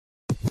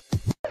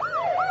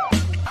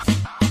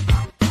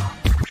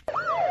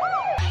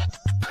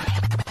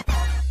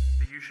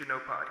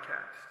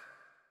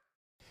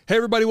Hey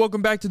everybody,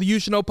 welcome back to the You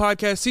Should Know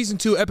Podcast, Season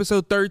 2,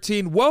 Episode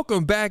 13.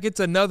 Welcome back. It's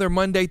another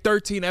Monday,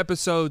 13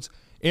 episodes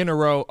in a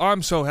row.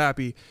 I'm so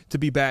happy to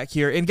be back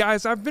here. And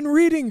guys, I've been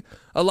reading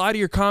a lot of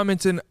your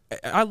comments, and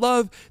I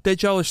love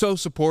that y'all are so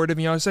supportive.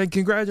 Y'all are saying,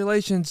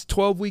 congratulations,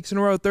 12 weeks in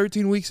a row,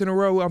 13 weeks in a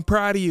row. I'm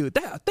proud of you.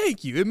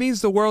 Thank you. It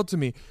means the world to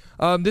me.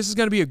 This is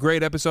going to be a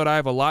great episode. I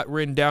have a lot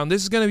written down.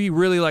 This is going to be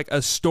really like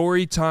a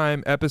story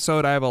time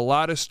episode. I have a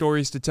lot of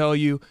stories to tell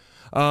you.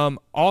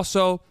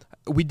 Also,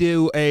 we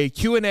do a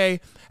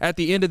Q&A at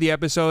the end of the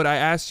episode. I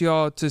asked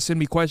y'all to send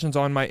me questions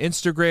on my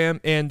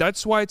Instagram, and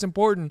that's why it's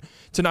important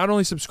to not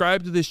only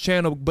subscribe to this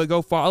channel, but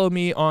go follow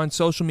me on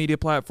social media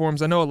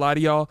platforms. I know a lot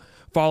of y'all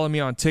follow me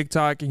on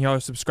TikTok and y'all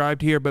are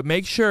subscribed here, but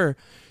make sure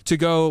to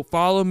go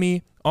follow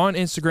me on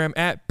Instagram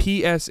at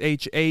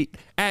PSH8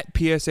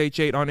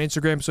 on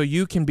Instagram so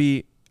you can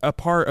be a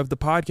part of the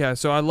podcast.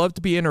 So I love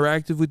to be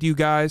interactive with you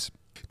guys.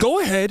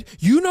 Go ahead.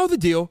 You know the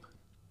deal.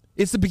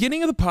 It's the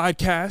beginning of the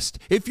podcast.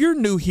 If you're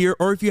new here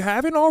or if you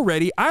haven't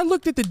already, I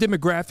looked at the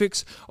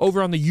demographics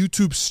over on the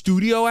YouTube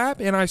Studio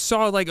app, and I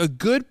saw like a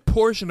good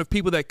portion of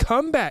people that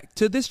come back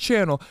to this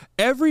channel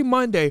every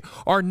Monday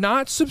are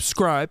not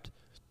subscribed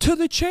to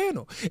the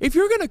channel. If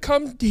you're going to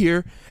come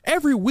here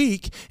every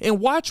week and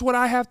watch what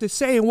I have to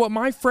say and what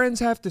my friends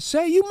have to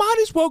say, you might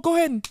as well go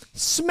ahead and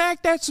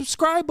smack that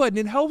subscribe button.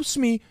 It helps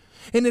me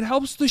and it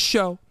helps the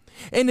show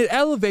and it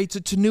elevates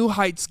it to new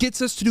heights,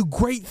 gets us to do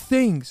great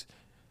things.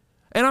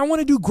 And I want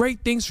to do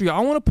great things for you.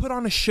 I want to put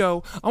on a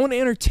show. I want to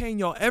entertain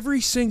y'all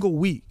every single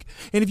week.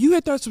 And if you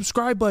hit that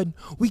subscribe button,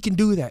 we can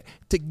do that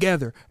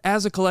together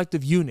as a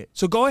collective unit.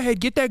 So go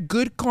ahead, get that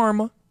good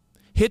karma,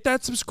 hit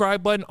that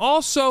subscribe button.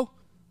 Also,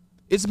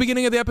 it's the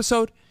beginning of the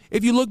episode.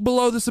 If you look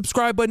below the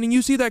subscribe button and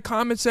you see that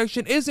comment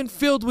section isn't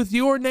filled with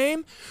your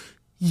name,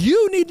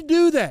 you need to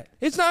do that.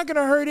 It's not going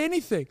to hurt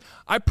anything.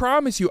 I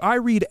promise you, I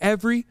read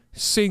every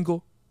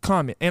single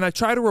comment, and I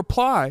try to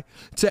reply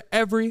to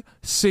every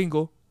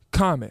single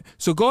comment.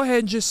 So go ahead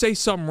and just say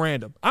something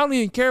random. I don't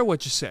even care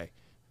what you say.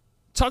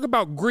 Talk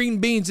about green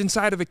beans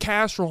inside of a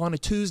casserole on a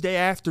Tuesday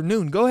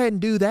afternoon. Go ahead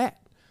and do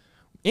that.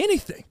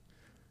 Anything.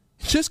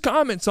 Just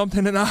comment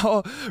something and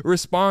I'll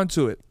respond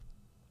to it.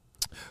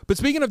 But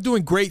speaking of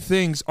doing great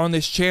things on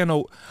this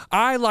channel,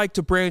 I like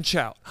to branch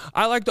out.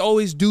 I like to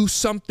always do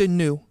something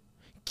new.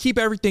 Keep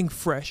everything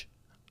fresh.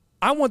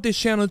 I want this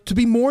channel to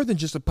be more than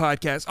just a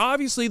podcast.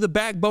 Obviously, the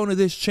backbone of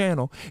this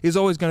channel is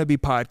always going to be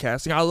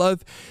podcasting. I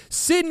love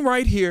sitting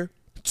right here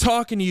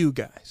talking to you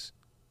guys.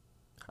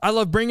 I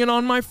love bringing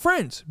on my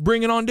friends,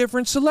 bringing on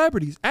different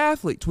celebrities,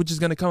 athletes, which is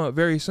going to come up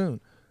very soon,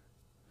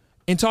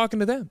 and talking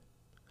to them.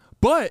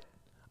 But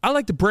I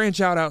like to branch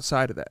out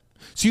outside of that.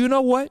 So you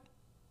know what?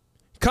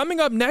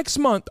 Coming up next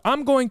month,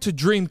 I'm going to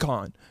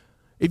DreamCon.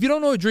 If you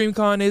don't know what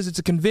DreamCon is, it's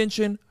a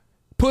convention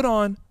put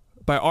on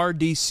by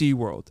RDC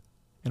World.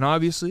 And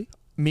obviously,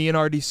 me and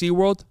RDC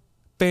World,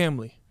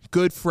 family,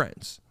 good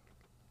friends.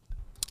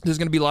 There's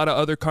going to be a lot of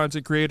other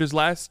content creators.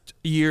 Last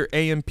year,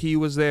 AMP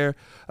was there.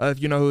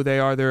 If you know who they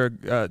are, they're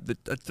at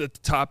the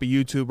top of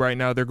YouTube right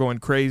now. They're going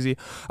crazy.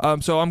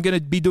 So I'm going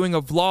to be doing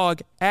a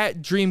vlog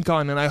at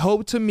DreamCon, and I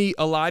hope to meet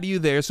a lot of you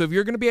there. So if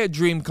you're going to be at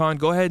DreamCon,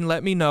 go ahead and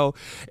let me know,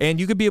 and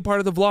you could be a part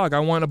of the vlog. I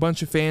want a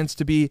bunch of fans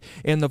to be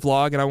in the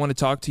vlog, and I want to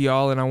talk to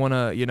y'all, and I want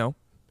to,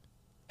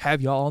 have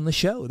y'all on the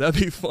show.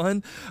 That'd be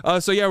fun.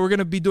 So yeah, we're going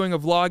to be doing a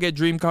vlog at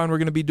DreamCon. We're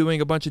going to be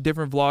doing a bunch of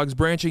different vlogs,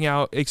 branching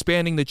out,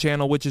 expanding the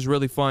channel, which is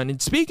really fun. And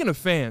speaking of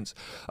fans,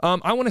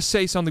 I want to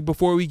say something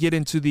before we get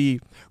into the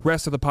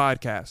rest of the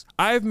podcast.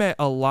 I've met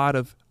a lot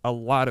of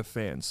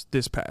fans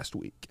this past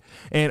week,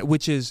 and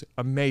which is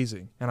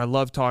amazing. And I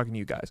love talking to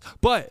you guys.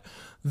 But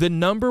the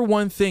number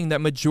one thing that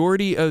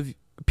majority of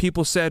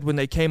people said when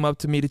they came up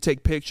to me to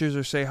take pictures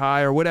or say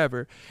hi or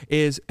whatever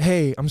is,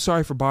 "Hey, I'm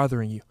sorry for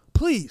bothering you.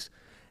 Please,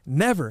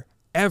 never,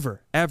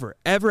 ever, ever,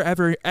 ever,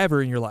 ever,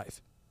 ever in your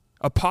life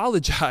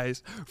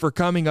apologize for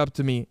coming up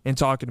to me and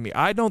talking to me.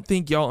 I don't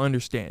think y'all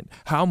understand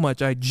how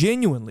much I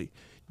genuinely,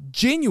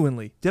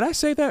 did I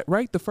say that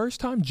right the first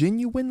time?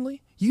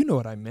 Genuinely? You know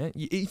what I meant.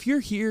 If you're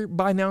here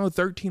by now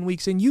 13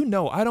 weeks in, you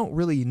know I don't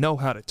really know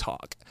how to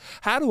talk.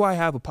 How do I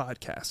have a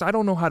podcast? I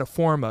don't know how to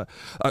form a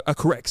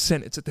correct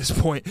sentence at this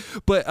point.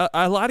 But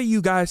a lot of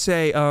you guys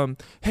say,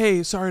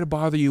 hey, sorry to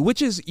bother you,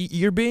 which is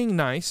you're being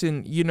nice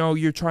and,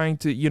 you're trying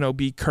to,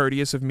 be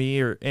courteous of me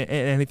or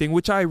anything,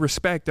 which I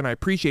respect and I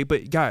appreciate.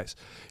 But guys,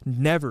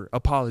 never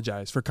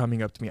apologize for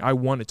coming up to me. I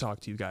want to talk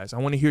to you guys. I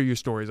want to hear your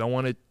stories. I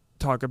want to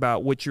talk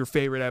about what your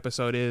favorite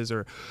episode is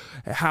or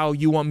how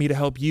you want me to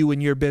help you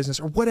in your business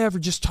or whatever.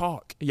 Just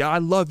talk. Yeah, I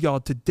love y'all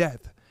to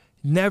death.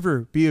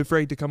 Never be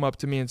afraid to come up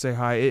to me and say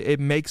hi. It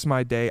makes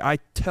my day. I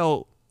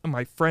tell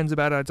my friends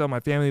about it. I tell my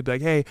family,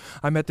 like, hey,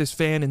 I met this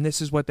fan and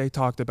this is what they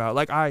talked about.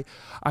 Like, I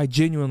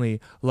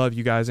genuinely love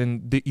you guys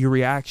and your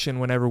reaction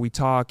whenever we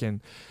talk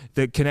and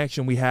the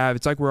connection we have.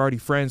 It's like we're already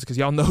friends because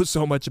y'all know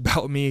so much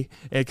about me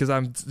and because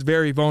I'm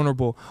very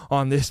vulnerable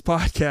on this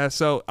podcast.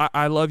 So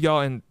I love y'all,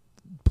 and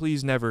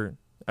please never,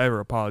 ever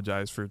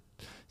apologize for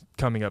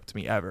coming up to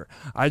me ever.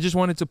 I just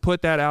wanted to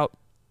put that out.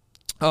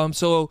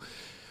 So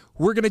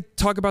we're going to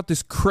talk about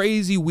this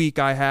crazy week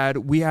I had.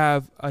 We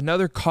have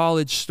another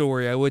college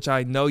story, which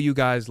I know you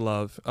guys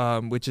love,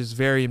 which is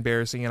very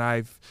embarrassing. And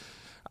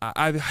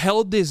I've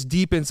held this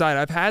deep inside.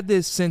 I've had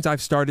this since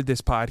I've started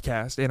this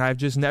podcast, and I've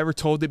just never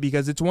told it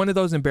because it's one of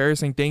those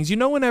embarrassing things. You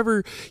know,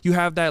 whenever you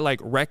have that like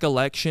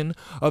recollection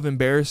of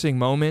embarrassing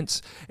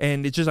moments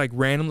and it's just like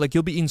random, like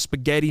you'll be eating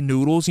spaghetti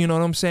noodles, you know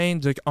what I'm saying?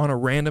 It's like on a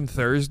random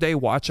Thursday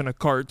watching a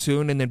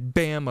cartoon and then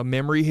bam, a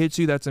memory hits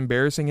you that's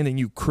embarrassing and then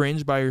you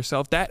cringe by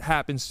yourself. That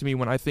happens to me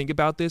when I think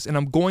about this, and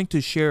I'm going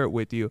to share it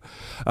with you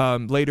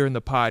later in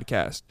the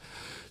podcast.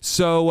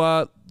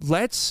 So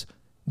let's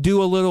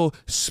do a little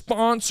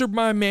sponsored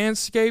by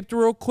Manscaped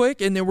real quick,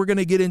 and then we're going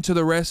to get into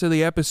the rest of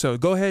the episode.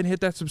 Go ahead and hit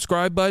that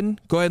subscribe button.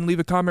 Go ahead and leave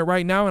a comment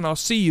right now, and I'll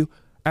see you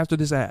after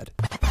this ad.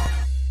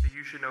 The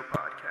You Should Know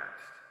Podcast.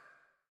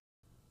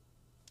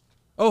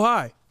 Oh,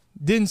 hi.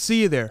 Didn't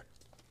see you there.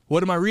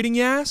 What am I reading,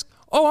 you ask?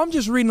 Oh, I'm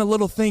just reading a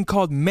little thing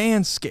called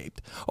Manscaped.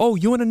 Oh,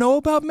 you want to know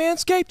about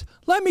Manscaped?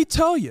 Let me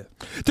tell you.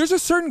 There's a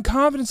certain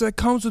confidence that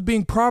comes with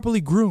being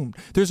properly groomed.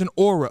 There's an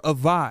aura, a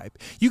vibe.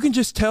 You can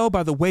just tell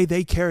by the way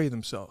they carry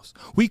themselves.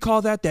 We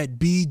call that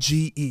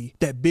BGE,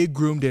 that big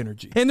groomed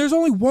energy. And there's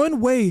only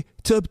one way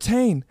to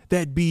obtain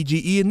that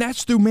BGE, and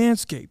that's through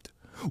Manscaped.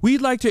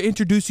 We'd like to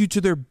introduce you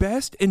to their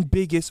best and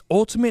biggest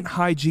ultimate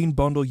hygiene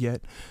bundle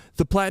yet,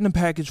 the Platinum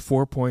Package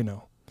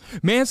 4.0.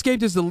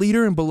 Manscaped is the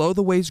leader in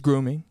below-the-waist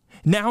grooming.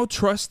 Now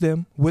trust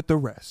them with the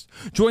rest.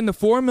 Join the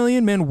 4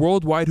 million men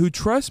worldwide who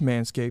trust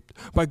Manscaped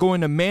by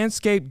going to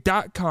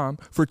manscaped.com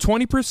for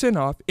 20%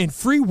 off and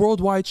free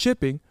worldwide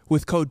shipping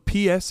with code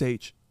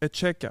PSH at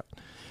checkout.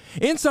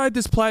 Inside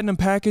this platinum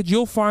package,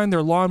 you'll find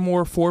their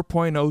Lawnmower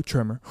 4.0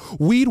 trimmer,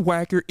 Weed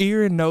Whacker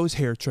ear and nose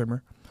hair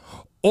trimmer,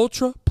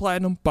 Ultra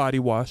Platinum body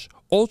wash,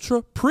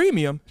 Ultra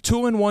Premium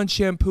 2-in-1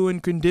 shampoo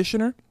and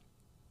conditioner,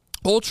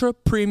 Ultra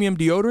Premium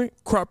Deodorant,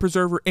 Crop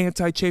Preserver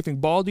Anti-Chafing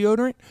Ball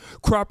Deodorant,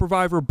 Crop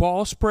Reviver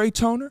Ball Spray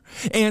Toner,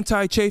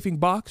 Anti-Chafing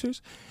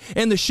Boxers,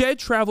 and the Shed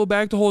Travel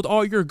Bag to hold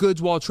all your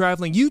goods while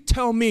traveling. You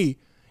tell me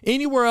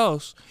anywhere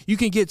else you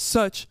can get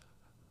such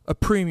a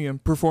premium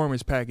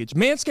performance package.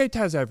 Manscaped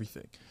has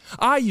everything.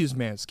 I use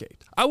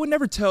Manscaped. I would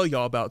never tell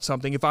y'all about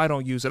something if I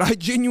don't use it. I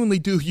genuinely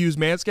do use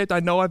Manscaped. I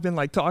know I've been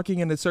like talking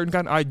in a certain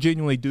kind. I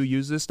genuinely do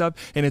use this stuff,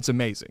 and it's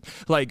amazing.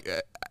 Like,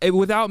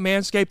 without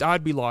Manscaped,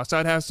 I'd be lost.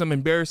 I'd have some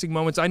embarrassing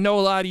moments. I know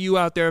a lot of you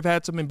out there have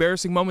had some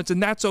embarrassing moments,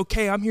 and that's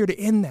okay. I'm here to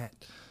end that.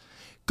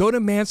 Go to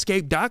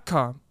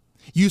manscaped.com.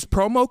 Use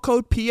promo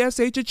code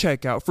PSH at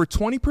checkout for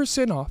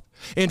 20% off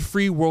and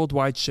free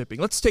worldwide shipping.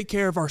 Let's take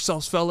care of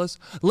ourselves, fellas.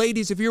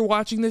 Ladies, if you're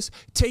watching this,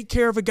 take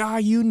care of a guy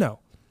you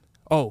know.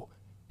 Oh,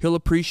 he'll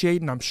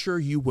appreciate, and I'm sure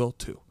you will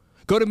too.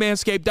 Go to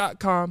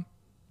manscaped.com.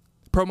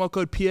 Promo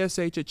code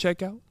PSH at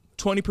checkout.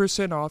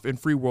 20% off and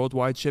free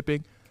worldwide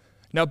shipping.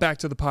 Now back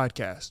to the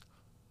podcast.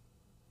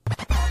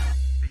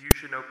 The You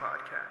Should Know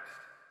Podcast.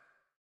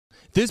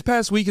 This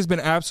past week has been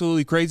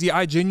absolutely crazy.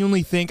 I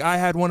genuinely think I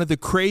had one of the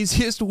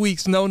craziest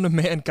weeks known to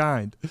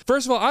mankind.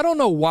 First of all, I don't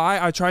know why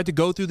I tried to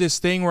go through this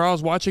thing where I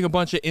was watching a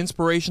bunch of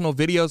inspirational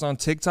videos on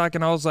TikTok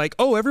and I was like,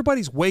 oh,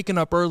 everybody's waking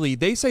up early.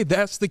 They say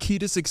that's the key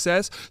to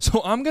success.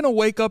 So I'm going to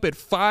wake up at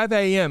 5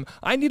 a.m.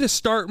 I need to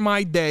start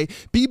my day,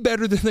 be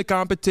better than the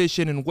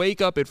competition, and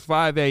wake up at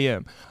 5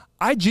 a.m.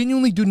 I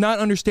genuinely do not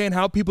understand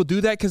how people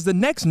do that because the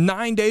next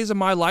 9 days of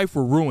my life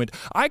were ruined.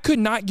 I could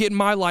not get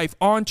my life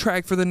on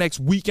track for the next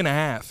week and a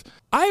half.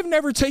 I have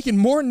never taken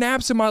more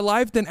naps in my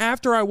life than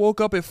after I woke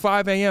up at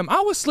 5 a.m.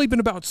 I was sleeping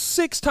about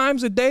 6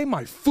 times a day.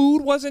 My food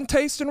wasn't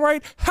tasting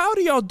right. How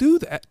do y'all do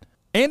that?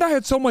 And I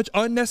had so much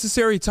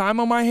unnecessary time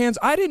on my hands,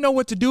 I didn't know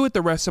what to do with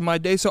the rest of my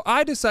day, so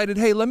I decided,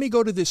 hey, let me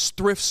go to this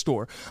thrift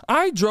store.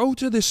 I drove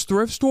to this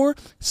thrift store,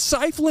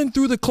 siphoning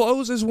through the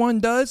clothes as one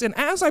does, and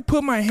as I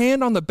put my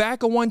hand on the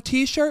back of one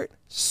t-shirt,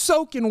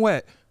 soaking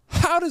wet.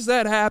 How does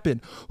that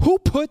happen? Who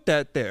put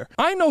that there?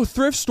 I know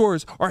thrift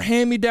stores are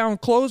hand-me-down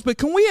clothes, but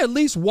can we at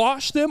least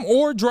wash them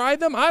or dry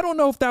them? I don't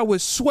know if that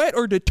was sweat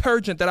or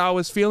detergent that I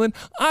was feeling.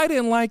 I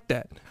didn't like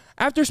that.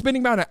 After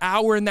spending about an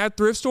hour in that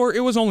thrift store, it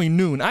was only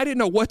noon. I didn't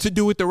know what to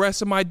do with the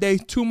rest of my day.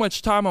 Too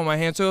much time on my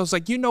hands. So I was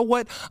like, you know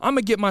what? I'm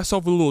going to get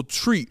myself a little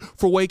treat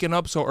for waking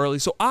up so early.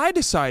 So I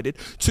decided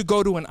to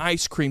go to an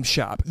ice cream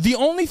shop. The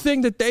only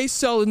thing that they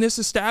sell in this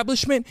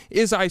establishment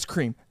is ice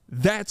cream.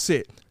 That's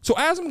it. So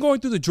as I'm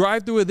going through the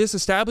drive-thru of this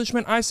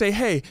establishment, I say,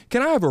 hey,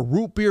 can I have a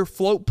root beer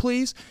float,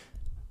 please?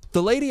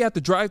 The lady at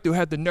the drive-thru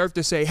had the nerve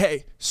to say,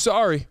 hey,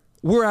 sorry,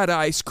 we're out of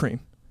ice cream.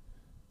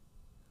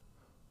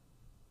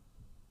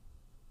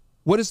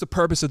 What is the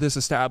purpose of this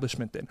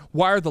establishment then?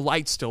 Why are the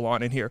lights still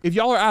on in here? If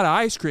y'all are out of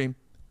ice cream,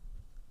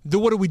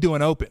 then what are we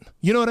doing open?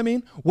 You know what I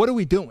mean? What are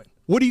we doing?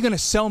 What are you going to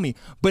sell me?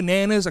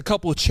 Bananas, a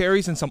couple of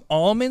cherries, and some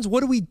almonds?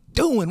 What are we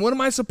doing? What am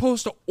I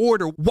supposed to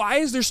order? Why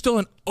is there still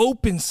an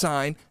open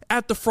sign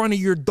at the front of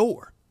your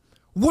door?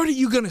 What are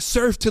you going to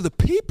serve to the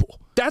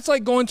people? That's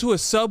like going to a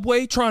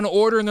Subway trying to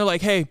order and they're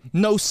like, hey,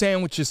 no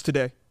sandwiches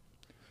today.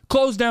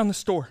 Close down the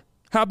store.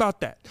 How about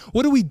that?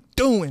 What are we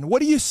doing?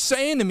 What are you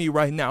saying to me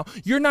right now?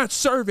 You're not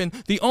serving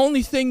the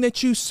only thing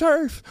that you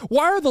serve.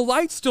 Why are the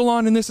lights still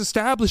on in this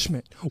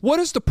establishment?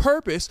 What is the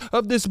purpose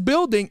of this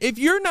building if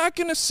you're not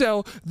going to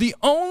sell the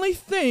only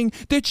thing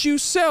that you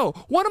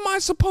sell? What am I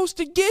supposed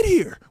to get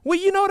here? Well,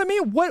 you know what I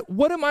mean?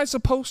 What am I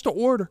supposed to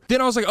order?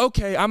 Then I was like,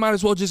 okay, I might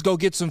as well just go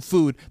get some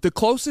food. The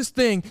closest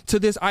thing to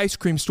this ice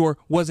cream store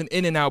was an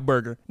In-N-Out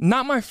burger.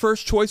 Not my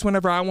first choice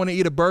whenever I want to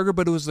eat a burger,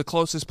 but it was the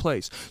closest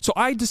place. So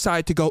I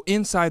decide to go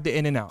inside the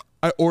In-N-Out.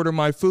 I order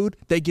my food.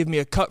 They give me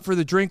a cup for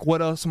the drink.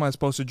 What else am I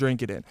supposed to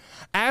drink it in?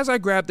 As I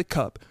grab the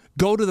cup,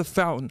 go to the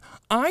fountain,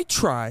 I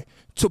try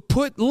to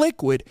put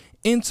liquid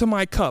into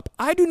my cup.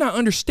 I do not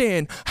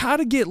understand how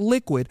to get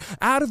liquid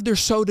out of their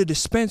soda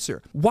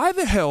dispenser. Why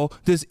the hell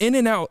does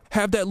In-N-Out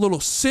have that little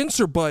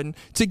sensor button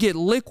to get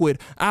liquid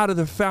out of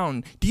the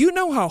fountain? Do you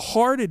know how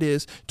hard it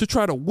is to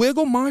try to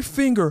wiggle my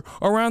finger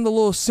around the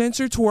little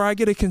sensor to where I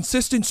get a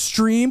consistent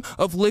stream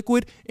of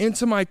liquid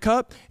into my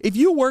cup? If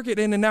you work at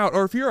In-N-Out,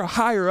 or if you're a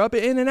higher up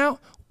at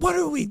In-N-Out, what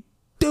are we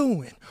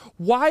doing?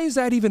 Why is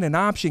that even an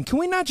option? Can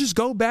we not just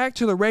go back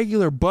to the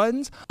regular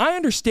buttons? I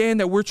understand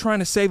that we're trying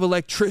to save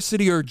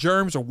electricity or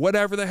germs or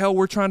whatever the hell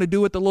we're trying to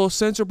do with the little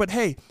sensor, but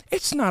hey,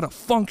 it's not a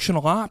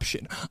functional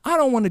option. I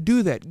don't want to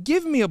do that.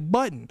 Give me a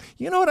button.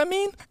 You know what I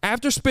mean?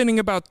 After spending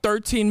about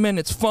 13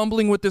 minutes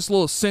fumbling with this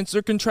little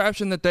sensor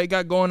contraption that they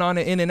got going on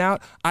at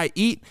In-N-Out, I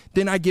eat,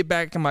 then I get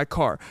back in my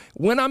car.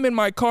 When I'm in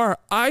my car,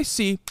 I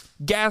see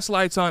gas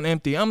lights on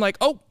empty. I'm like,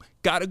 oh,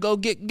 gotta go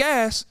get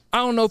gas. I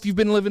don't know if you've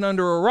been living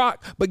under a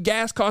rock, but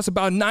gas costs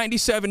about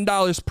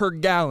 $97 per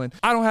gallon.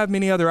 I don't have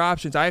many other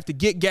options. I have to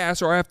get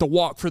gas or I have to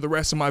walk for the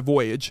rest of my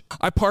voyage.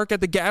 I park at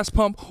the gas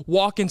pump,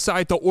 walk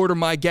inside to order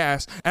my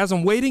gas. As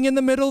I'm waiting in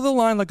the middle of the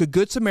line like a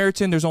good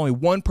Samaritan, there's only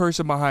one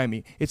person behind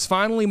me. It's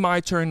finally my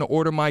turn to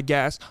order my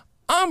gas.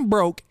 I'm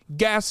broke.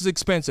 Gas is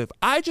expensive.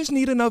 I just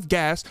need enough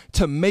gas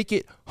to make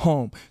it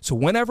home. So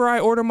whenever I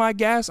order my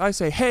gas, I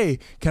say, hey,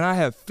 can I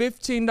have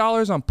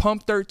 $15 on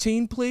pump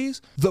 13,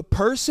 please? The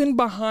person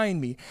behind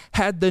me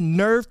had the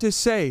nerve to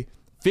say,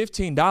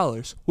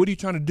 $15? What are you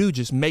trying to do?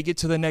 Just make it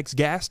to the next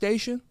gas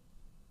station?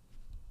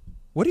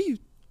 Who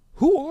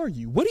are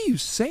you? What are you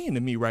saying to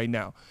me right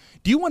now?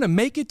 Do you want to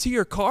make it to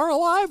your car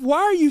alive?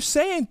 Why are you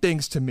saying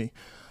things to me?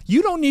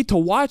 You don't need to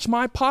watch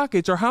my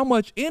pockets or how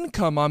much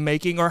income I'm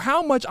making or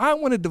how much I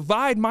want to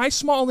divide my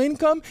small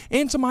income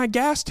into my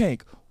gas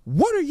tank.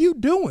 What are you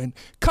doing?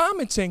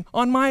 Commenting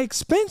on my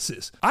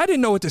expenses. I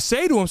didn't know what to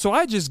say to him, so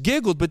I just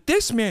giggled, but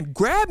this man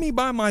grabbed me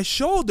by my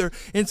shoulder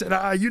and said,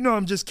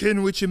 I'm just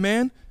kidding with you,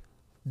 man.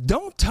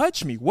 Don't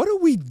touch me. What are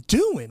we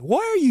doing? Why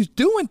are you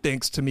doing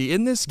things to me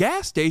in this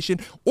gas station?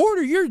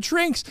 Order your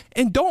drinks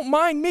and don't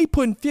mind me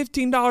putting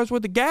 $15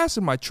 worth of gas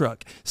in my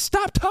truck.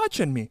 Stop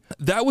touching me.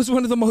 That was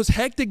one of the most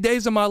hectic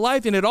days of my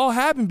life, and it all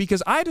happened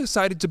because I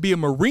decided to be a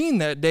Marine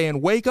that day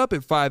and wake up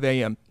at 5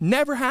 a.m.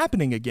 Never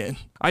happening again.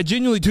 I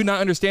genuinely do not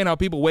understand how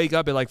people wake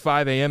up at like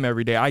 5 a.m.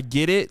 every day. I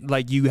get it.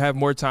 Like, you have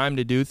more time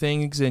to do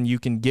things and you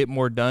can get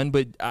more done,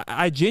 but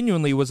I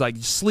genuinely was like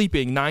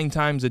sleeping 9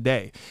 times a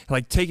day,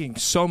 like taking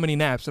so many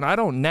naps. And I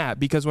don't nap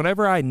because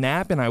whenever I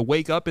nap and I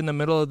wake up in the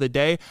middle of the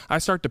day, I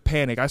start to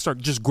panic. I start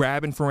just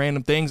grabbing for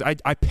random things.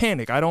 I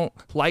panic. I don't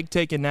like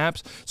taking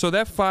naps. So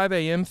that 5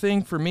 a.m.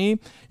 thing for me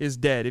is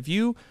dead. If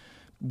you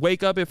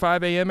wake up at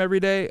 5 a.m. every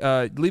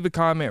day, leave a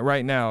comment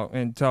right now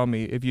and tell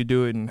me if you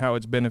do it and how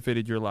it's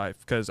benefited your life,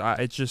 because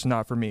it's just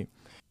not for me.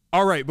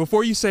 All right,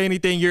 before you say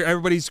anything,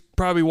 everybody's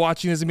probably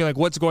watching this and be like,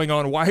 what's going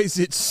on? Why is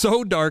it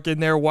so dark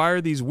in there? Why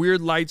are these weird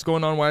lights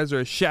going on? Why is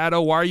there a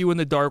shadow? Why are you in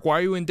the dark? Why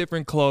are you in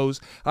different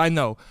clothes? I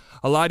know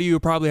a lot of you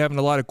are probably having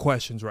a lot of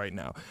questions right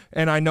now.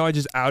 And I know I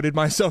just outed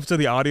myself to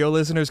the audio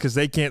listeners because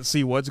they can't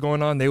see what's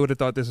going on. They would have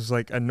thought this was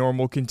like a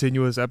normal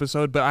continuous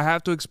episode. But I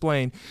have to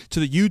explain to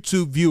the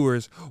YouTube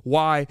viewers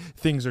why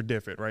things are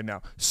different right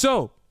now.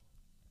 So,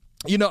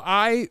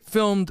 I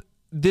filmed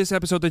this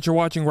episode that you're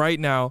watching right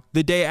now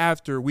the day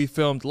after we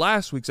filmed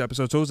last week's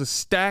episode. So it was a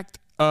stacked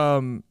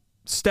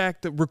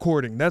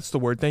recording. That's the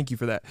word. Thank you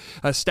for that.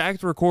 A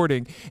stacked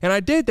recording. And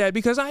I did that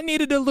because I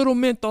needed a little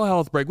mental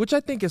health break, which I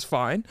think is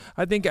fine.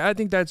 I think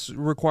that's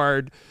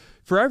required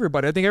for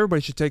everybody. I think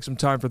everybody should take some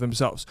time for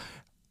themselves.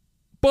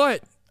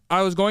 But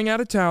I was going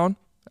out of town.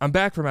 I'm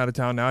back from out of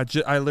town now.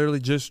 I literally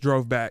just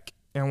drove back.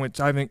 And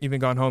I haven't even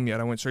gone home yet.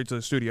 I went straight to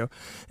the studio.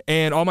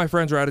 And all my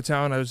friends are out of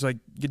town. I was like,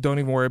 don't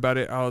even worry about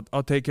it.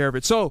 I'll take care of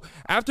it. So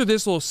after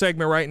this little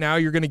segment right now,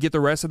 you're going to get the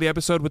rest of the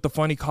episode with the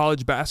funny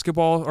college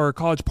basketball or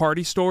college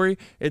party story.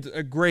 It's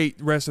a great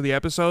rest of the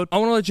episode. I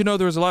want to let you know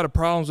there was a lot of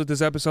problems with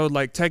this episode,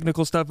 like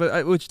technical stuff,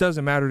 which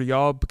doesn't matter to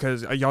y'all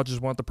because y'all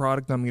just want the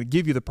product. I'm going to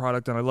give you the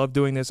product, and I love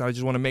doing this. I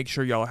just want to make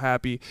sure y'all are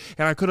happy.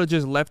 And I could have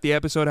just left the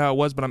episode how it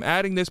was, but I'm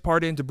adding this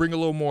part in to bring a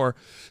little more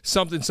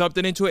something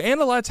into it.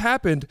 And a lot's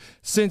happened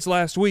since last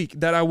last week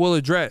that I will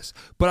address.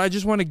 But I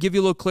just want to give you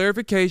a little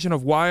clarification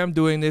of why I'm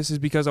doing this is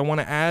because I want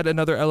to add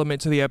another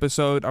element to the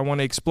episode. I want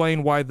to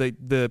explain why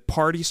the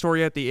party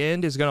story at the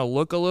end is going to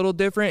look a little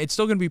different. It's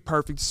still going to be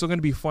perfect. It's still going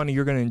to be funny.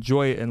 You're going to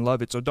enjoy it and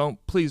love it. So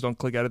please don't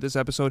click out of this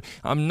episode.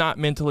 I'm not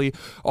mentally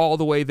all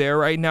the way there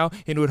right now,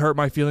 and it would hurt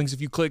my feelings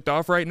if you clicked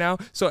off right now.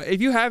 So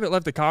if you haven't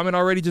left a comment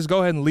already, just go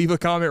ahead and leave a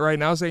comment right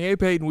now saying, hey,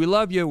 Peyton, we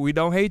love you. We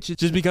don't hate you,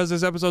 just because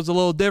this episode's a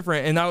little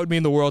different, and that would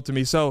mean the world to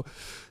me. So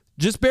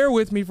just bear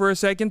with me for a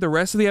second. The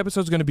rest of the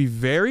episode is going to be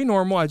very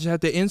normal. I just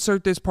had to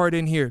insert this part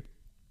in here.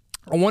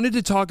 I wanted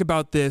to talk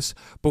about this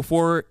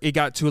before it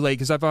got too late,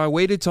 because if I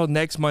waited till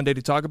next Monday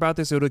to talk about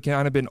this, it would have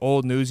kind of been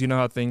old news. You know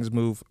how things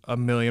move a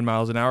million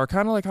miles an hour,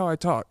 kind of like how I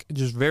talk,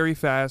 just very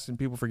fast, and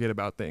people forget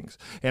about things.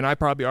 And I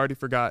probably already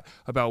forgot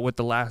about what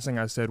the last thing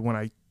I said when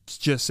I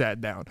just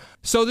sat down.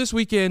 So this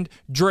weekend,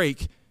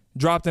 Drake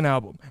dropped an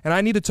album, and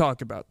I need to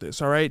talk about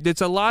this, all right?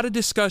 It's a lot of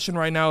discussion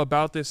right now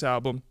about this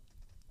album.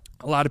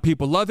 A lot of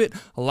people love it.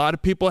 A lot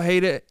of people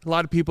hate it. A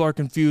lot of people are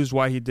confused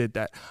why he did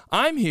that.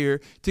 I'm here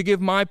to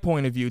give my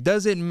point of view.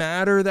 Does it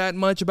matter that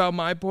much about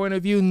my point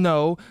of view?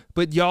 No,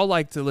 but y'all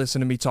like to listen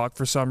to me talk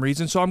for some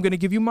reason, so I'm going to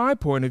give you my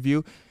point of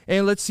view,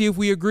 and let's see if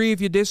we agree. If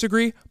you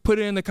disagree, put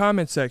it in the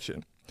comment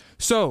section.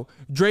 So,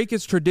 Drake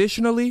is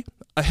traditionally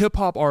a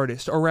hip-hop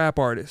artist, a rap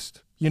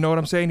artist. You know what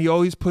I'm saying? He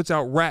always puts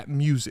out rap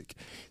music.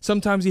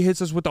 Sometimes he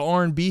hits us with the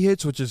R&B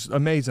hits, which is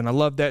amazing. I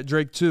love that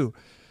Drake too.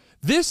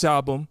 This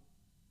album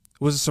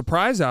was a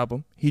surprise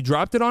album. He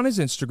dropped it on his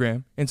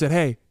Instagram and said,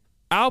 hey,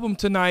 album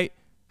tonight,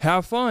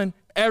 have fun.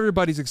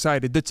 Everybody's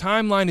excited. The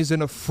timeline is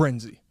in a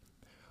frenzy.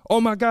 Oh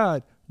my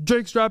God,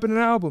 Drake's dropping an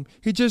album.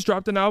 He just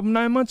dropped an album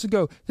 9 months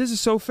ago. This is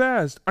so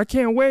fast. I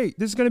can't wait.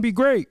 This is going to be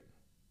great.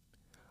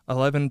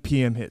 11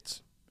 p.m.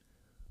 hits.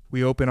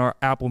 We open our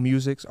Apple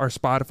Musics, our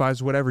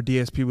Spotify's, whatever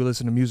DSP we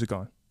listen to music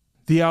on.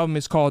 The album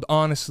is called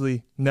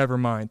Honestly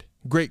Nevermind.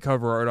 Great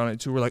cover art on it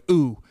too. We're like,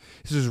 ooh,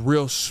 this is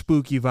real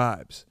spooky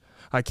vibes.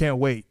 I can't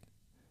wait.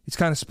 It's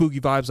kind of spooky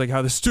vibes like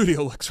how the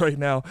studio looks right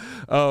now.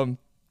 And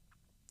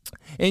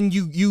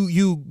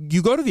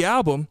you go to the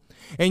album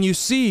and you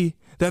see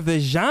that the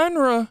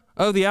genre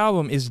of the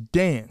album is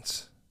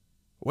dance.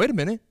 Wait a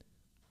minute.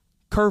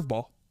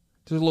 Curveball.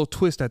 There's a little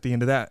twist at the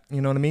end of that.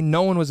 You know what I mean?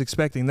 No one was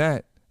expecting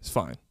that. It's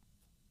fine.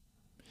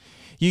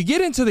 You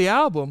get into the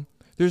album,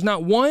 there's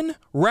not one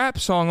rap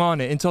song on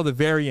it until the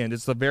very end.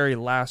 It's the very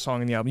last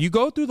song in the album. You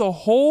go through the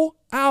whole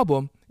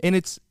album, and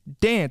it's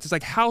dance. It's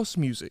like house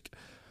music.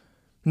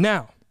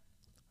 Now,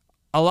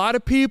 a lot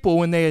of people,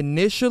 when they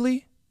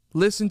initially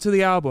listen to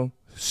the album,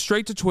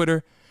 straight to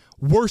Twitter,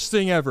 worst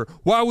thing ever.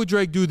 Why would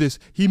Drake do this?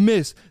 He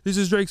missed. This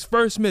is Drake's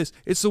first miss.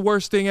 It's the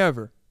worst thing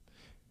ever.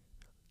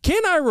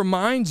 Can I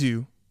remind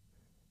you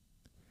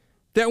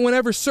that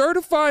whenever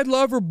Certified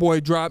Lover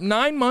Boy dropped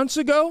 9 months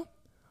ago,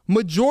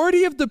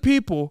 majority of the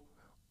people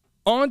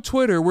on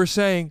Twitter were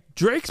saying,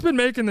 Drake's been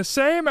making the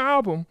same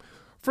album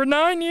for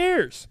 9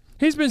 years.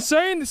 He's been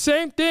saying the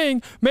same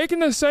thing, making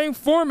the same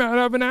format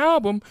of an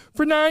album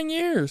for 9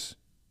 years.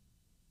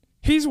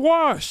 He's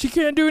washed. He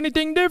can't do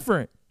anything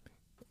different.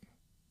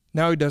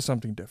 Now he does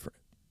something different.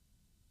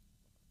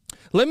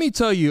 Let me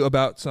tell you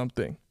about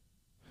something.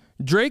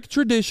 Drake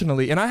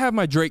traditionally, and I have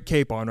my Drake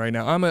cape on right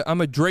now.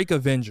 I'm a Drake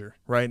Avenger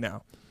right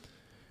now.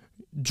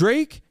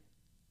 Drake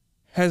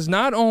has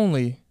not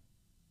only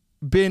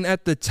been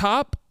at the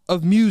top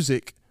of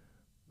music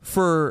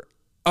for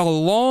a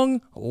long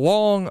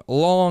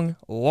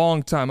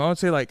time. I would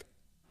say, like,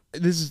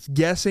 this is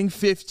guessing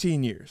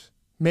 15 years,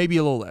 maybe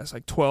a little less,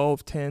 like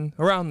 12, 10,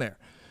 around there.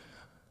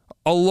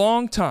 A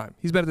long time.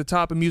 He's been at the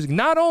top of music.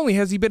 Not only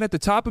has he been at the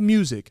top of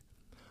music,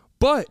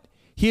 but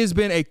he has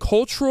been a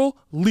cultural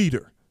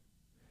leader.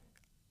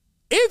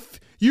 If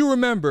you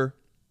remember,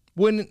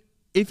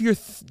 if you're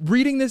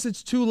reading this,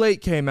 It's Too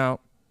Late came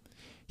out,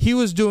 he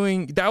was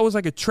doing, that was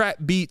like a trap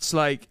beats,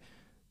 like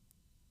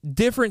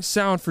different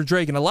sound for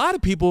Drake. And a lot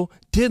of people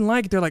didn't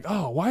like it. They're like,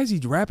 oh, why is he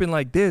rapping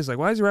like this? Like,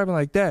 why is he rapping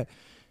like that?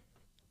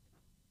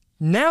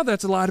 Now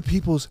that's a lot of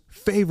people's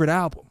favorite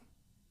album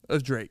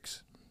of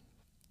Drake's.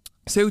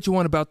 Say what you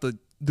want about the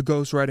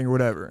ghostwriting or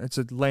whatever. It's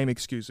a lame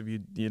excuse if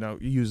you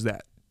use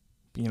that.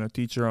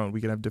 To each your own. We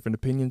can have different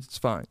opinions. It's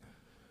fine.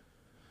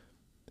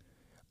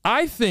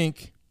 I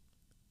think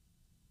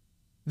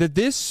that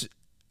this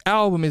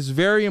album is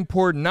very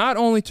important, not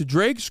only to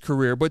Drake's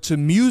career, but to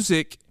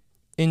music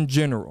in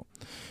general.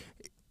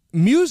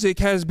 Music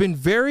has been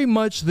very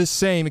much the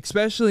same,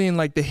 especially in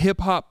like the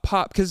hip hop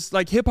pop, because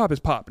like hip hop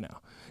is pop now.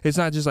 It's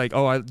not just like,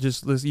 oh,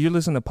 you're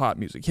listening to pop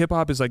music. Hip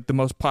hop is like the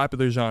most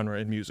popular genre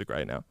in music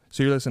right now.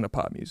 So you're listening to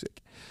pop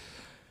music.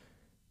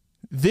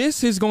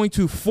 This is going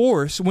to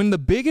force, when the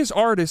biggest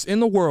artist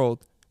in the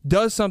world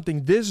does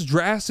something this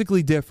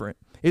drastically different,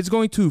 it's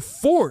going to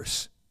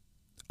force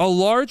a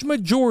large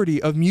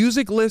majority of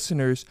music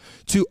listeners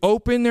to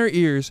open their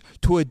ears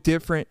to a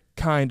different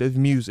kind of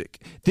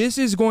music. This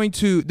is going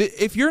to,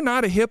 if you're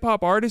not a hip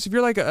hop artist, if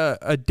you're like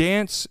a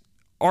dance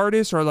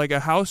artist or like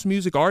a house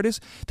music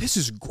artist, this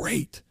is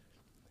great.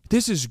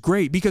 This is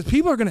great because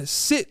people are going to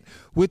sit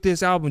with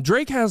this album.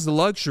 Drake has the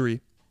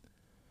luxury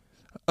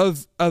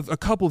of a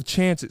couple of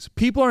chances.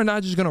 People are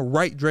not just gonna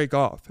write Drake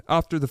off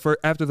after the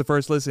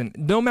first listen.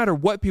 No matter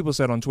what people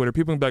said on Twitter,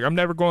 people can be like, "I'm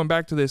never going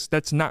back to this."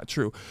 That's not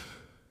true.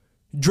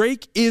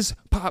 Drake is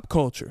pop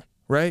culture,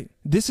 right?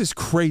 This is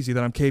crazy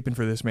that I'm caping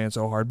for this man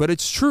so hard, but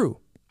it's true.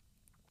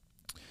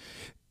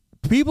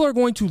 People are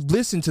going to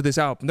listen to this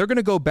album. They're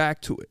gonna go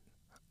back to it.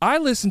 I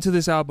listened to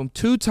this album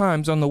 2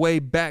 times on the way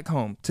back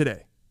home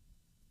today.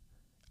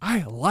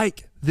 I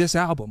like this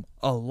album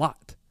a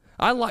lot.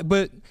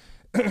 But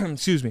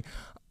excuse me.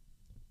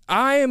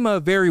 I am a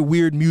very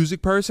weird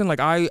music person. Like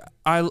I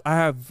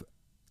have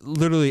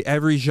literally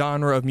every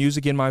genre of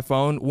music in my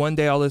phone. One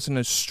day I'll listen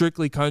to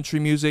strictly country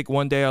music.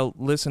 One day I'll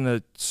listen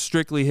to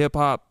strictly hip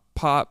hop,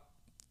 pop,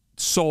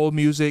 soul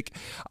music.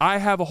 I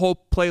have a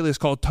whole playlist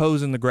called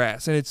Toes in the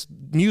Grass, and it's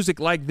music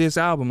like this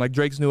album, like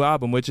Drake's new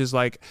album, which is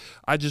like,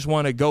 I just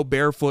want to go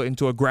barefoot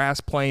into a grass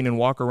plain and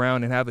walk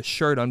around and have a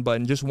shirt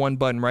unbuttoned, just one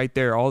button right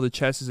there, all the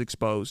chest is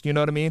exposed. You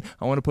know what I mean?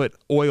 I want to put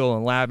oil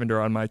and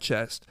lavender on my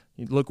chest,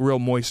 look real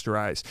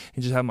moisturized,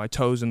 and just have my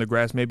toes in the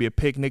grass, maybe a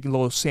picnic, a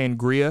little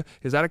sangria.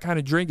 Is that a kind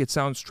of drink? It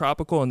sounds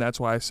tropical, and that's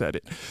why I said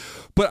it.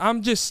 But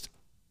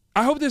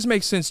I hope this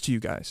makes sense to you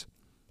guys.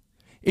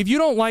 If you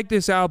don't like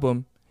this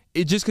album,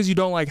 just because you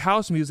don't like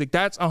house music,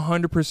 that's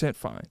 100%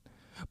 fine.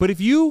 But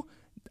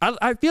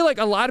I feel like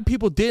a lot of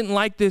people didn't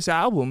like this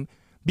album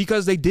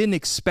because they didn't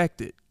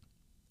expect it.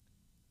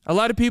 A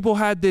lot of people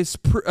had this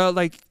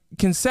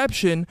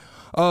conception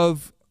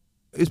of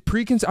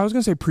I was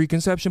gonna say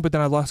preconception, but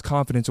then I lost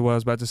confidence in what I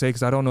was about to say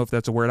because I don't know if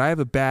that's a word. I have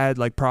a bad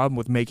problem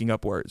with making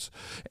up words,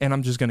 and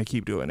I'm just gonna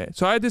keep doing it.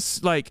 So I had this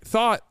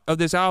thought of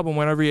this album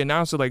whenever he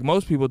announced it, like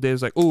most people did.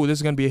 It's like, oh, this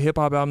is gonna be a hip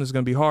hop album. This is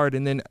gonna be hard,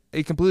 and then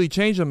it completely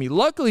changed on me.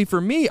 Luckily for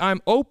me,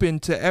 I'm open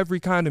to every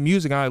kind of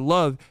music. And I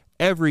love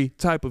every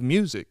type of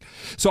music,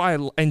 so I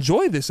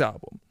enjoy this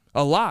album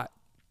a lot.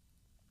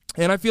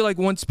 And I feel like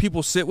once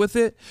people sit with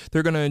it,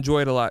 they're gonna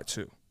enjoy it a lot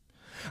too.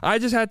 I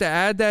just had to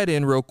add that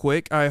in real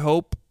quick. I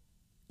hope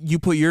you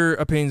put your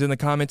opinions in the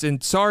comments.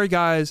 And sorry,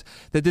 guys,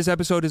 that this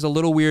episode is a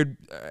little weird.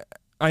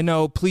 I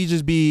know. Please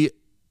just be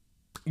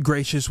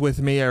gracious with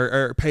me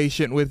or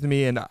patient with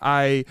me. And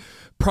I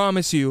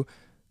promise you,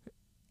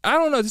 I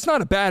don't know. It's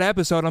not a bad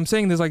episode. I'm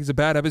saying this like it's a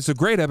bad episode. It's a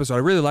great episode. I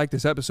really like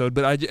this episode,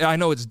 but I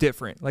know it's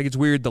different. Like, it's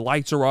weird. The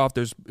lights are off.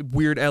 There's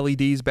weird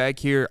LEDs back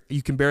here.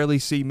 You can barely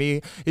see me.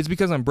 It's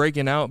because I'm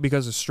breaking out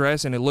because of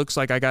stress, and it looks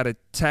like I got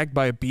attacked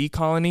by a bee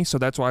colony, so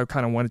that's why I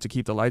kind of wanted to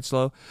keep the lights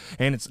low.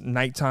 And it's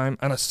nighttime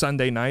on a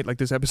Sunday night. Like,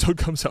 this episode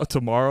comes out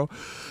tomorrow.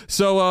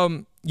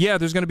 So, yeah,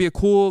 there's going to be a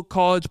cool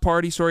college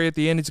party story at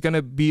the end. It's going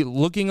to be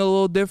looking a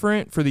little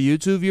different for the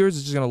YouTube viewers.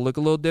 It's just going to look a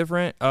little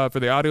different. For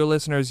the audio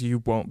listeners,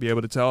 you won't be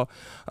able to tell.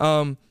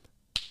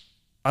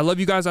 I love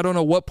you guys. I don't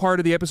know what part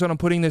of the episode I'm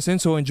putting this in,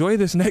 so enjoy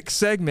this next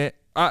segment.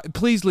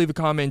 Please leave a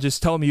comment and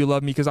just tell me you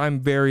love me, because I'm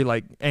very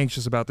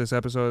anxious about this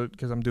episode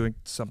because I'm doing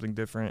something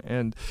different.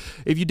 And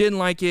if you didn't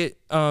like it,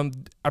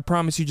 I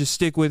promise you, just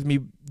stick with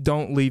me.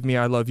 Don't leave me.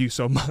 I love you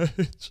so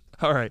much.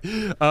 All right.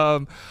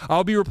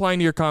 I'll be replying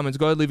to your comments.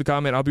 Go ahead, leave a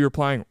comment. I'll be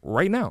replying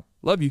right now.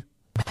 Love you.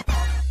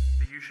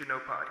 The You Should Know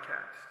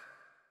podcast.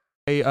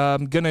 Hey,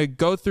 I'm going to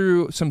go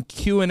through some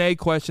Q&A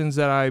questions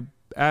that I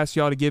asked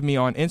y'all to give me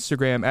on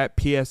Instagram at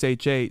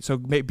PSH8. So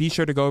be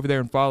sure to go over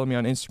there and follow me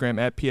on Instagram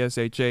at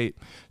PSH8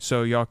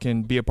 so y'all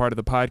can be a part of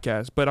the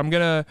podcast. But I'm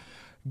going to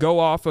go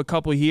off a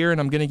couple here,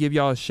 and I'm going to give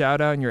y'all a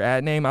shout out and your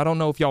 @ name. I don't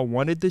know if y'all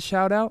wanted this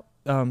shout out.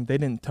 They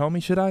didn't tell me.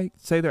 Should I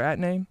say their @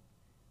 name?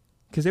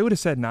 Because they would have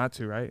said not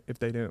to, right? If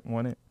they didn't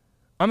want it.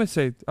 I'm going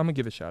to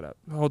give a shout out.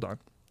 Hold on.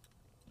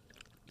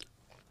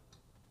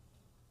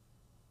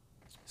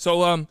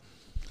 So,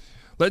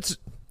 let's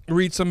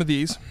read some of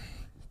these.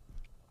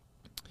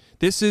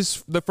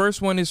 The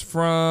first one is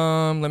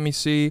from, let me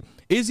see,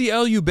 Izzy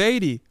El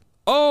Ubaidi.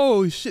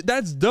 Oh, shit,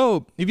 that's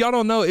dope. If y'all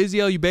don't know,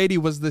 Izzy El Ubaidi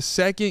was the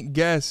second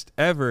guest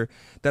ever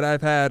that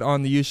I've had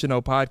on the You Should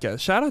Know podcast.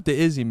 Shout out to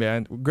Izzy,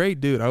 man.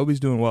 Great dude. I hope he's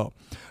doing well.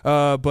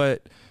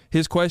 But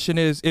his question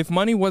is, if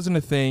money wasn't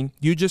a thing,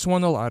 you just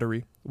won the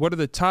lottery, what are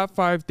the top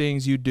 5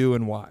 things you do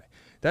and why?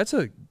 That's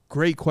a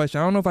great question.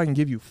 I don't know if I can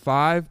give you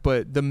 5,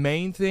 but the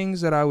main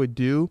things that I would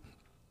do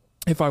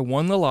if I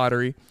won the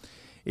lottery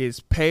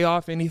is pay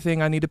off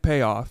anything I need to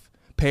pay off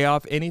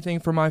anything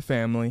for my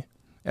family,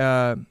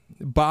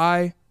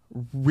 buy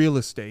real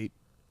estate,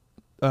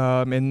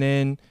 and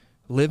then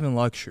live in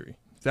luxury.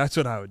 That's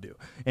what I would do.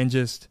 And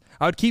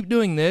I would keep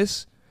doing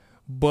this,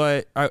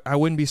 but I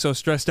wouldn't be so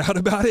stressed out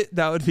about it.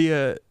 That would be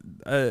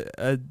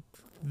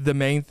the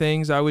main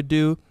things I would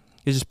do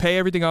is just pay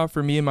everything off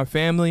for me and my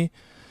family,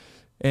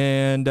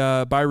 and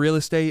buy real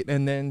estate,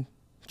 and then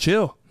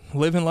chill.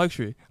 Live in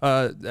luxury.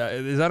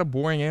 Is that a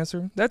boring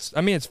answer?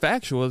 It's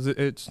factual.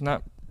 It's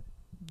not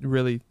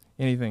really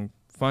anything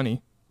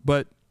funny.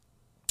 But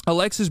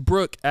Alexis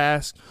Brooke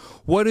asked,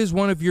 what is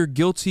one of your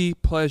guilty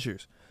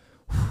pleasures?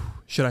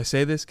 Should I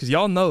say this? Because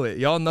y'all know it.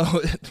 Y'all know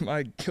what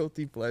my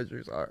guilty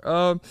pleasures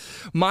are.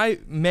 My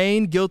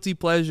main guilty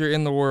pleasure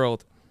in the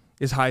world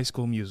is High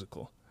School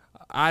Musical.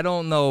 I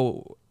don't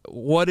know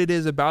what it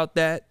is about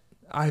that.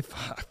 I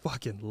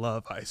fucking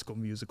love High School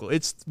Musical.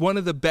 It's one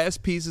of the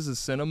best pieces of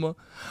cinema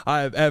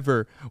I have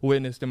ever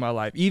witnessed in my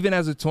life. Even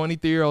as a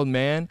 23-year-old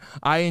man,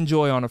 I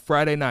enjoy on a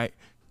Friday night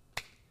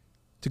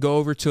to go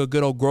over to a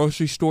good old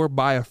grocery store,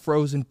 buy a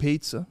frozen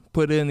pizza,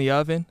 put it in the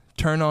oven,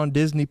 turn on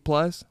Disney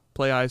Plus,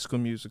 play High School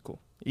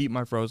Musical, eat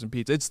my frozen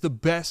pizza. It's the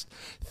best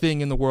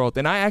thing in the world.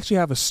 And I actually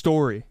have a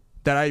story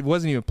that I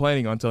wasn't even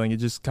planning on telling. It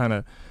just kind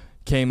of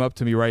came up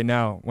to me right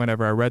now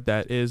whenever I read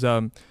that. Is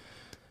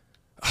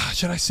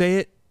should I say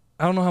it?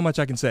 I don't know how much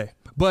I can say.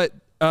 But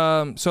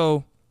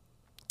so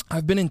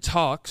I've been in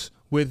talks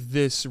with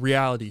this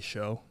reality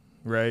show,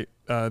 right?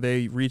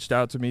 They reached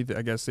out to me.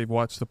 I guess they've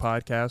watched the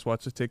podcast,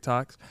 watched the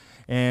TikToks,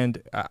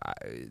 and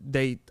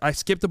I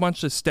skipped a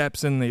bunch of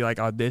steps in the like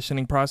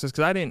auditioning process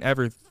because I didn't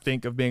ever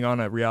think of being on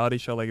a reality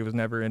show. Like, it was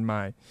never in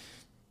my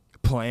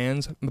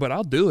plans, but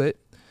I'll do it.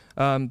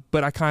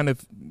 But I kind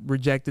of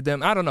rejected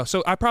them. I don't know.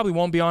 So I probably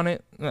won't be on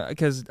it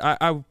because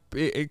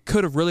it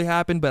could have really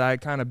happened, but I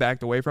kind of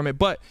backed away from it.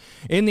 But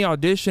in the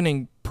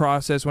auditioning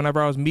process,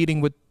 whenever I was meeting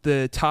with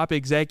the top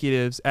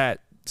executives at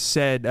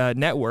said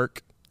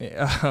network,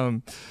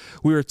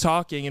 we were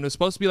talking, and it was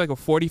supposed to be like a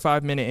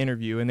 45-minute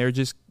interview, and they're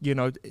just,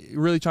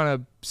 really trying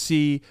to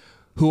see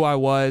who I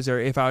was or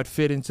if I would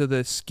fit into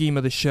the scheme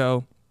of the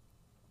show.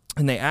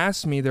 And they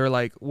asked me, they're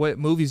like, what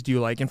movies do you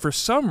like? And for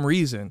some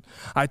reason,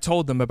 I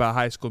told them about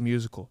High School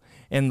Musical.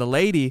 And the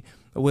lady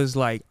was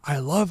like, I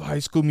love High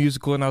School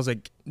Musical. And I was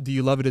like, do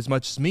you love it as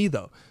much as me,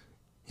 though?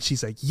 And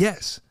she's like,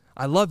 yes,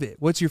 I love it.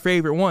 What's your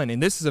favorite one?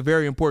 And this is a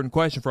very important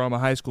question for all my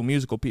High School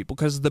Musical people,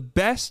 because the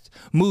best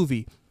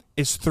movie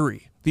is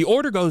 3. The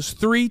order goes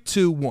 3,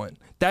 2, 1.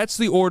 That's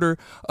the order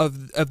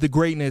of the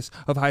greatness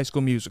of High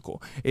School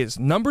Musical. Is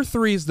number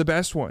 3 is the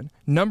best one.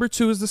 Number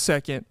 2 is the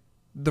second.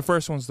 The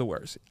first one's the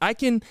worst.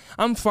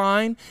 I'm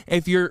fine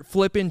if you're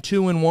flipping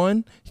 2 and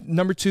 1.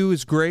 Number 2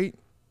 is great.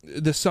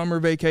 The summer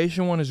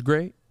vacation one is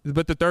great.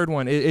 But the third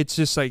one, it's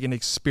just like an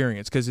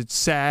experience because it's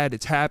sad,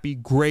 it's happy,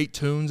 great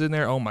tunes in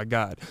there. Oh my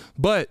God.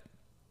 But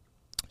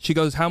she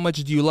goes, how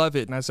much do you love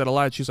it? And I said a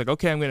lot. She's like,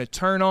 okay, I'm going to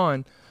turn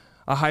on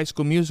a High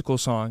School Musical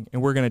song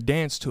and we're going to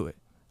dance to it.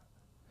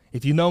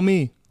 If you know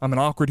me, I'm an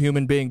awkward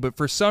human being, but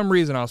for some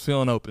reason I was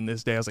feeling open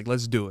this day. I was like,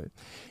 let's do it.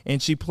 And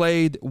she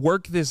played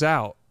Work This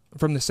Out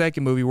from the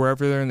second movie,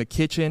 wherever they're in the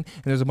kitchen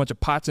and there's a bunch of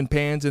pots and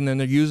pans, and then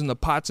they're using the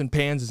pots and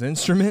pans as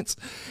instruments.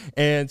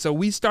 And so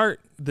we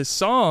start the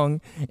song,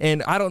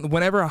 and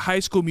whenever a High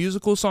School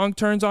Musical song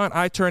turns on,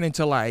 I turn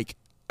into like,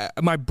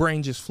 my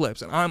brain just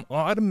flips and I'm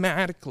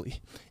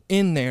automatically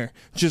in there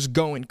just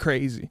going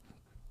crazy.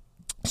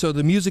 So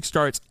the music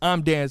starts,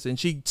 I'm dancing.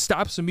 She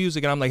stops the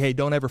music, and I'm like, hey,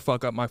 don't ever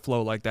fuck up my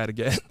flow like that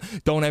again.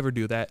 Don't ever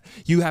do that.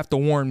 You have to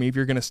warn me if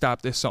you're going to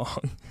stop this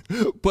song.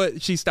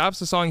 But she stops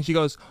the song, and she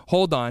goes,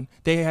 hold on.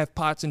 They have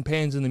pots and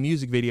pans in the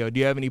music video. Do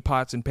you have any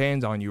pots and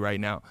pans on you right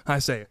now? I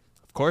say,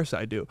 of course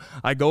I do.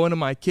 I go into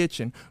my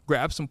kitchen,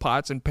 grab some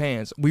pots and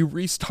pans. We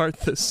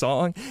restart the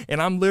song,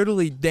 and I'm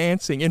literally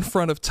dancing in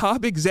front of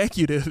top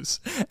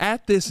executives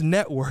at this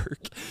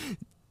network,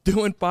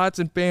 doing pots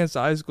and pans to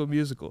High School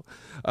Musical.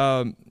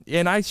 And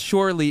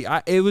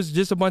it was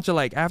just a bunch of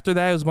like, after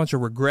that, it was a bunch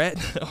of regret.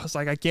 I was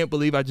like, I can't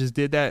believe I just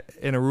did that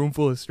in a room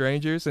full of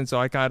strangers. And so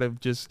I kind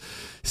of just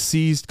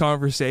ceased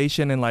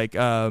conversation and like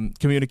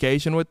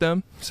communication with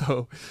them.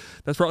 So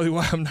that's probably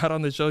why I'm not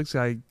on the show, because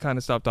I kind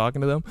of stopped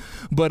talking to them.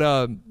 But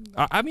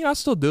I'll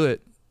still do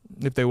it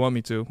if they want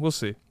me to. We'll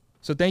see.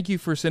 So thank you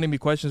for sending me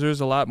questions.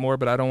 There's a lot more,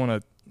 but I don't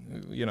want to,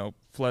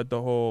 flood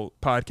the whole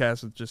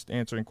podcast with just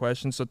answering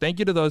questions. So thank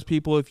you to those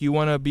people. If you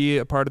want to be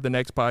a part of the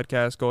next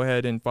podcast, go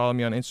ahead and follow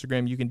me on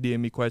Instagram. You can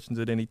DM me questions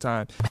at any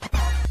time.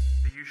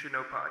 The You Should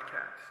Know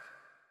Podcast.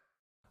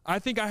 I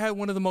think I had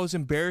one of the most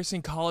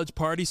embarrassing college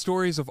party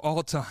stories of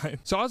all time.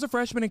 So I was a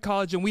freshman in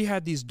college, and we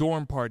had these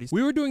dorm parties.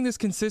 We were doing this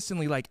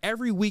consistently, like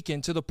every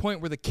weekend, to the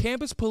point where the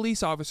campus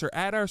police officer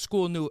at our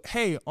school knew,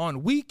 hey,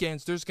 on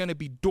weekends, there's going to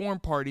be dorm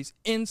parties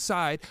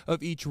inside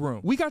of each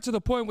room. We got to the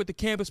point with the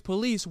campus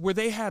police where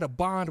they had a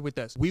bond with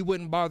us. We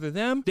wouldn't bother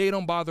them. They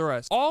don't bother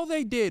us. All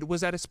they did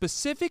was at a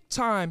specific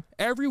time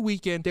every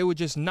weekend, they would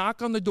just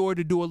knock on the door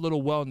to do a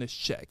little wellness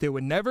check. They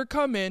would never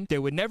come in. They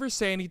would never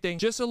say anything.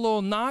 Just a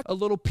little knock, a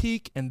little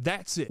peek, and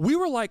that's it. We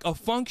were like a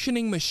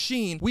functioning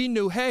machine. We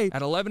knew, hey,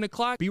 at 11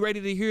 o'clock, be ready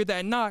to hear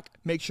that knock.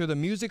 Make sure the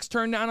music's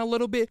turned down a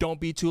little bit. Don't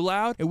be too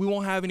loud, and we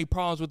won't have any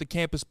problems with the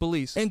campus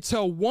police.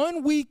 Until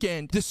one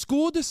weekend, the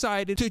school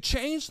decided to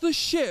change the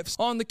shifts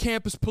on the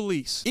campus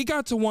police. It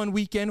got to one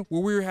weekend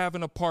where we were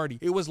having a party.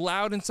 It was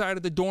loud inside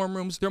of the dorm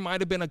rooms. There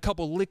might have been a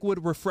couple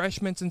liquid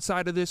refreshments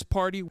inside of this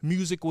party.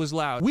 Music was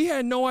loud. We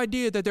had no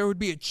idea that there would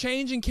be a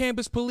change in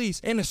campus police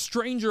and a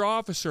stranger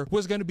officer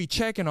was going to be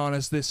checking on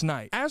us this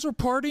night. As we're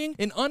partying,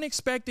 an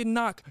unexpected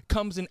knock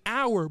comes an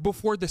hour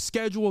before the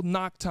scheduled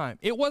knock time.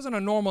 It wasn't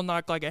a normal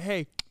knock like a,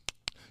 hey,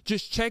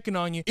 just checking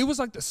on you. It was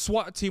like the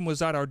SWAT team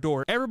was at our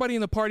door. Everybody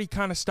in the party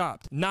kind of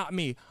stopped. Not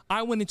me.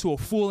 I went into a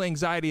full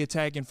anxiety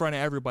attack in front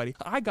of everybody.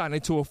 I got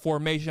into a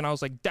formation. I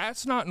was like,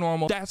 that's not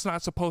normal. That's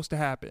not supposed to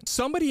happen.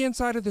 Somebody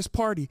inside of this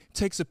party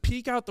takes a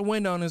peek out the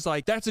window and is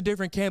like, that's a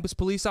different campus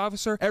police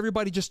officer.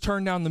 Everybody just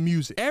turned down the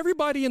music.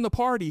 Everybody in the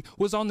party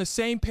was on the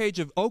same page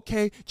of,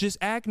 okay, just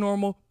act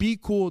normal, be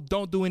cool,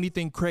 don't do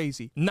anything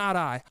crazy. Not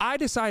I. I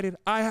decided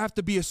I have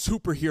to be a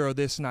superhero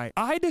this night.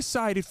 I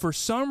decided for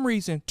some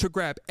reason to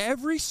grab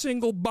every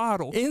single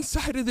bottle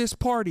inside of this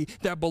party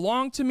that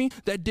belonged to me,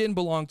 that didn't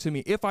belong to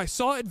me. If I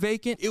saw it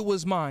vacant, it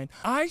was mine.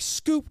 I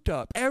scooped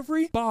up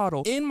every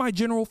bottle in my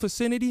general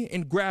vicinity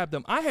and grabbed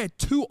them. I had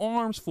 2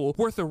 arms full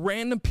worth of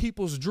random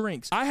people's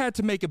drinks. I had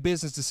to make a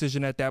business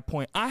decision at that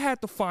point. I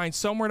had to find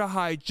somewhere to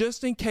hide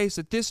just in case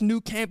that this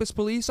new campus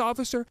police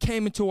officer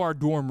came into our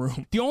dorm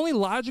room. The only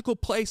logical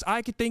place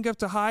I could think of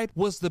to hide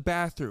was the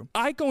bathroom.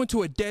 I go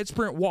into a dead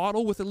sprint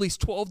waddle with at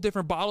least 12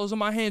 different bottles in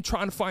my hand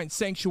trying to find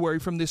sanctuary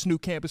from this new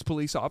campus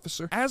police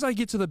officer. As I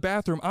get to the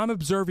bathroom, I'm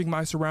observing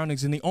my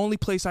surroundings and the only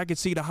place I could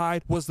see to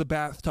hide was the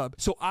bathtub.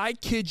 So I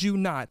kid you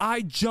not,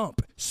 I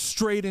jump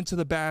straight into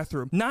the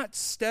bathroom, not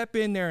step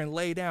in there and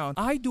lay down.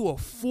 I do a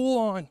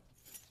full-on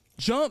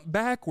jump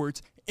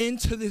backwards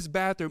into this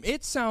bathroom.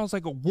 It sounds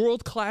like a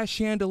world-class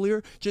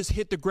chandelier just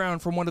hit the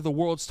ground from one of the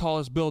world's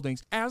tallest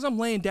buildings. As I'm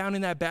laying down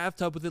in that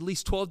bathtub with at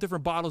least 12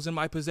 different bottles in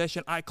my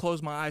possession, I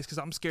close my eyes because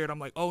I'm scared. I'm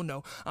like, oh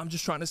no, I'm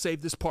just trying to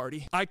save this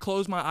party. I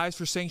close my eyes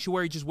for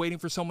sanctuary, just waiting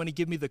for someone to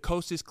give me the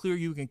coast is clear,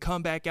 you can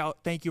come back out,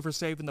 thank you for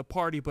saving the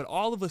party. But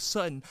all of a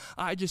sudden,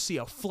 I just see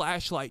a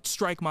flashlight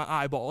strike my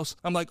eyeballs.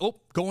 I'm like,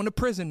 oh, going to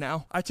prison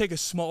now. I take a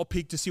small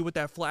peek to see what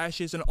that flash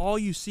is, and all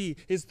you see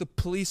is the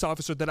police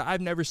officer that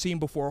I've never seen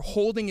before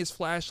holding his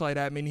flashlight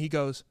at me, and he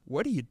goes,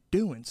 what are you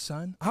doing,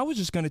 son? I was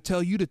just gonna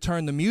tell you to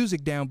turn the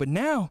music down, but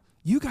now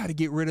you got to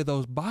get rid of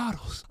those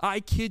bottles. I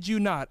kid you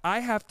not.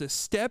 I have to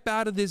step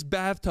out of this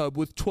bathtub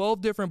with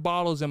 12 different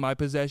bottles in my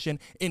possession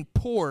and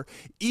pour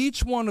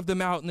each one of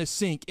them out in the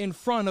sink in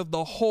front of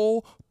the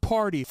whole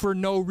party for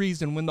no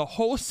reason, when the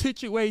whole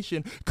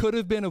situation could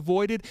have been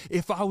avoided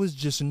if I was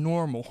just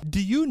normal.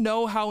 Do you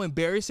know how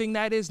embarrassing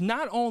that is?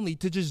 Not only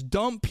to just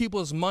dump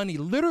people's money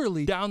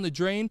literally down the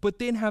drain, but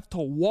then have to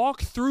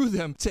walk through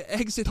them to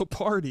exit a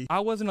party.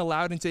 I wasn't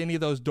allowed into any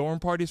of those dorm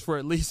parties for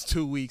at least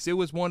 2 weeks. It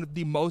was one of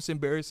the most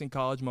embarrassing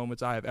college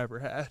moments I have ever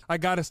had. I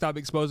gotta stop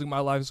exposing my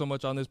life so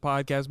much on this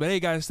podcast. But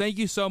hey guys, thank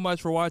you so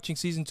much for watching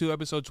season 2,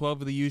 episode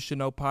 12 of the You Should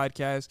Know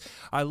podcast.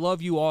 I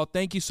love you all.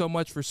 Thank you so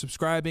much for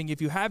subscribing.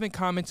 If you haven't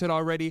commented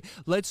already,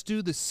 let's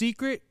do the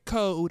secret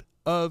code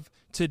of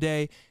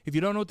today. If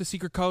you don't know what the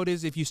secret code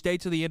is, if you stay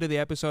to the end of the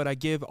episode, I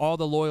give all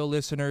the loyal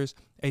listeners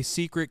a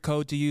secret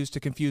code to use to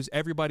confuse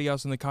everybody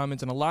else in the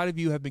comments. And a lot of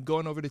you have been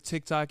going over to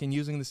TikTok and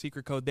using the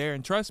secret code there.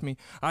 And trust me,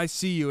 I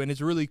see you, and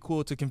it's really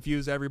cool to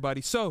confuse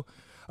everybody. So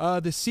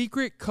the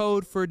secret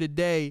code for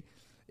today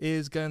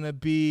is gonna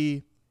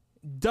be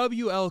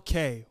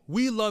WLK.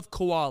 We love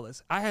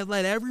koalas. I had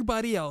let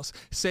everybody else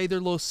say their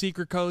little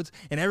secret codes,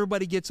 and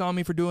everybody gets on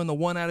me for doing the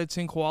 1 out of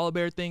 10 koala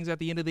bear things at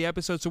the end of the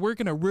episode. So we're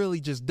going to really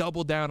just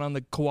double down on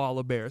the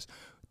koala bears.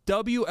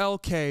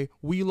 WLK.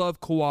 We love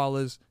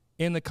koalas.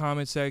 In the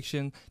comment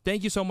section.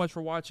 Thank you so much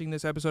for watching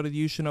this episode of the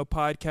You Should Know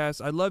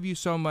podcast. I love you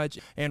so much.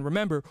 And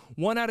remember,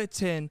 1 out of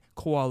 10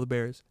 koala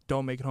bears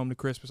don't make it home to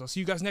Christmas. I'll see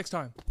you guys next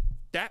time.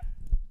 That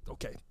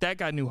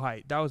got new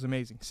height. That was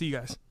amazing. See you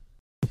guys.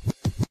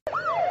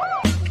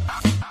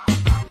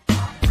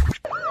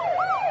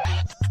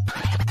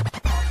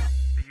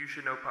 The You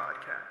Should Know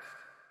podcast.